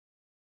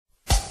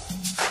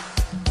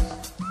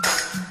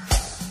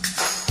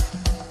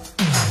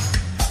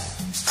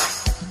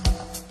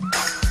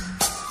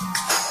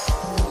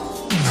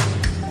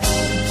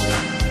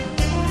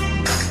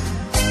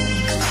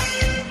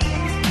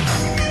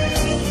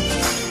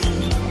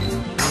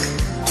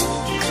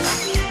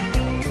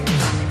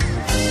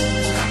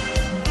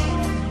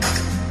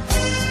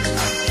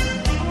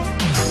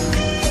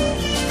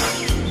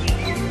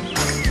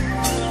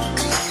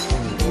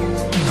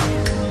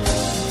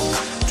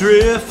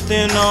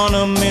drifting on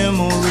a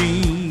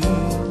memory.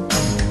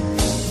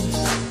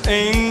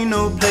 Ain't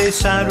no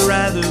place I'd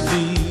rather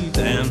be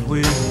than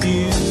with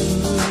you,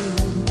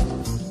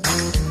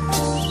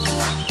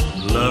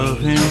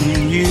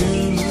 loving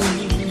you.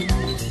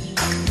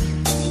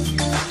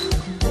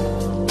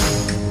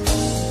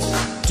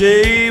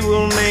 Day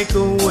will make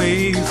a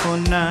way for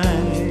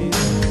night.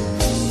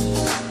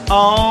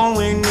 All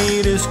we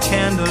need is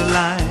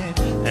candlelight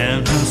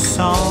and a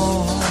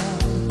song,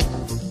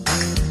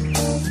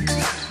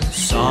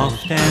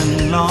 soft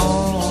and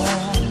long.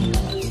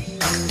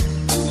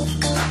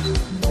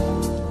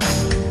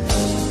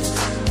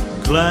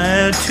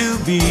 Glad to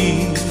be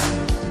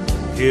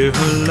here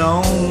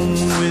alone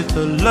with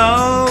a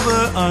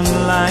lover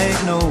unlike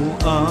no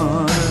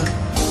other.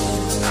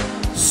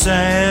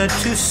 Sad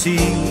to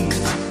see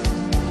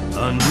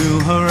a new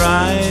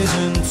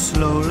horizon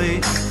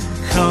slowly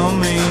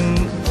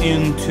coming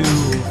into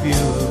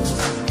view.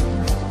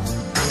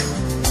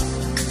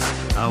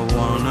 I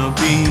wanna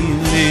be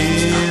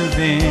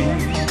living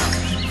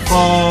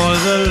for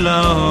the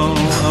love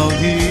of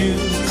you.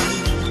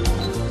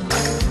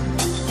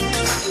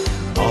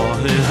 All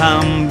that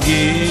I'm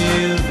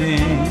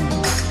giving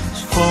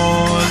is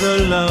for the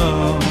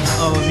love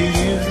of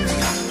you.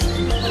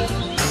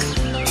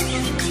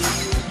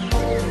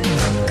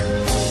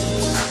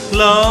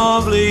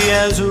 Lovely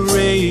as a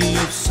ray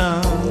of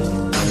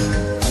sun,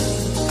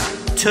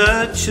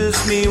 touches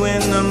me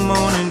when the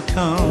morning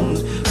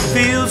comes,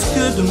 feels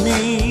good to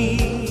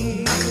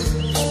me,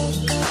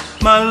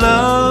 my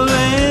love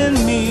and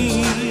me.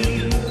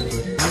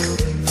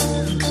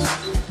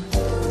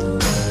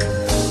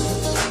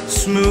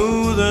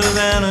 Smoother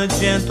than a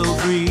gentle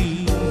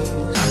breeze,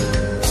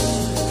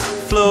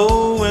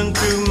 flowing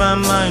through my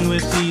mind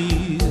with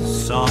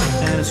ease,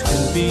 soft as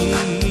can be.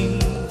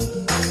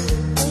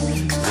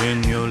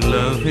 When you're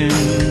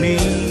loving me,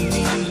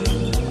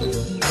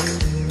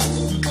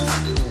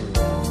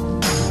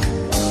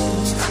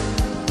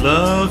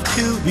 love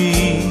to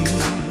be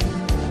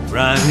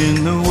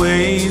riding the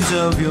waves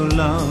of your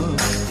love,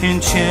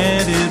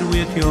 enchanted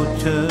with your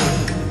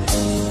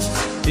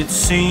touch. It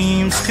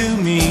seems to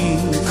me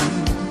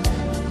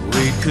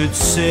we could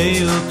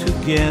sail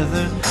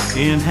together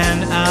in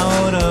and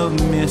out of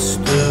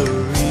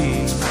mystery.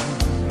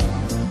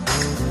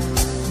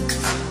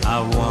 I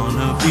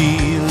wanna be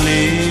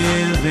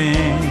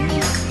living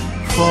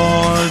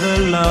for the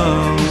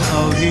love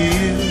of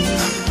you.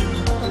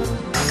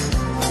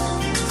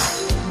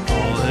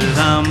 All that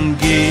I'm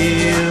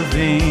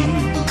giving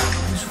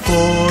is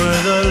for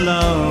the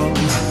love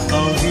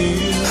of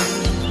you.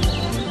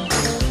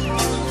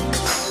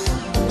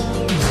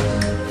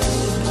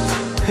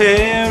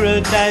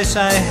 Paradise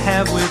I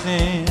have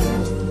within,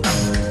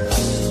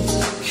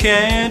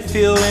 can't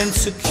feel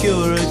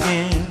insecure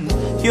again.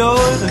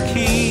 You're the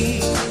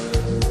key,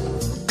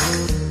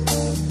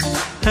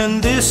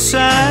 and this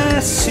I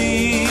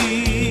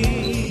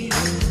see.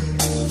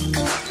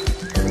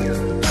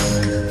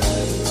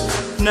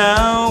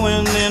 Now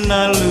and then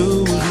I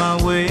lose my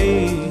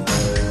way,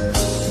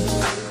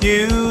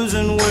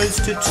 using words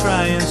to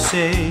try and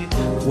say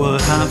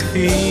what I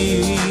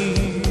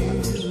feel.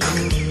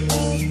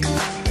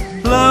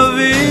 Love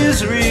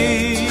is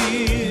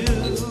real.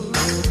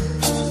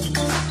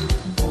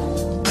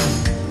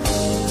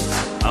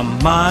 I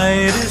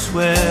might as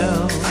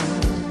well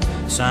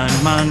sign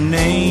my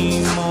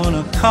name on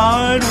a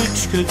card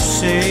which could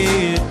say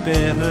it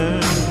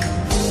better.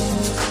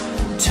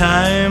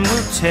 Time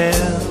will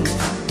tell,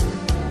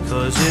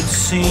 'cause it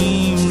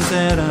seems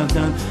that I've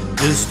done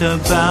just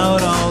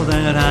about all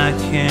that I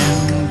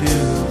can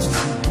do.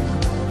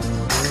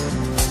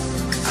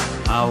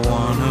 I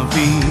wanna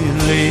be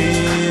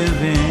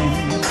living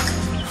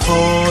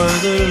for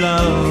the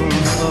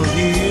love of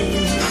you.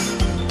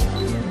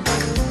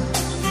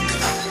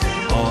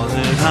 All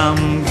that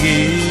I'm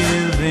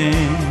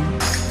giving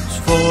is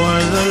for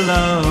the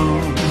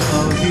love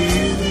of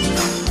you.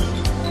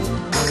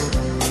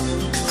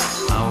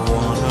 I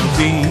wanna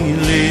be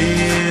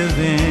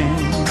living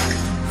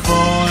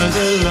for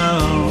the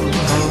love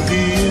of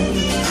you.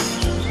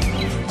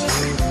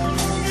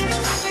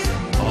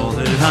 All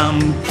that I'm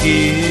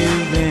giving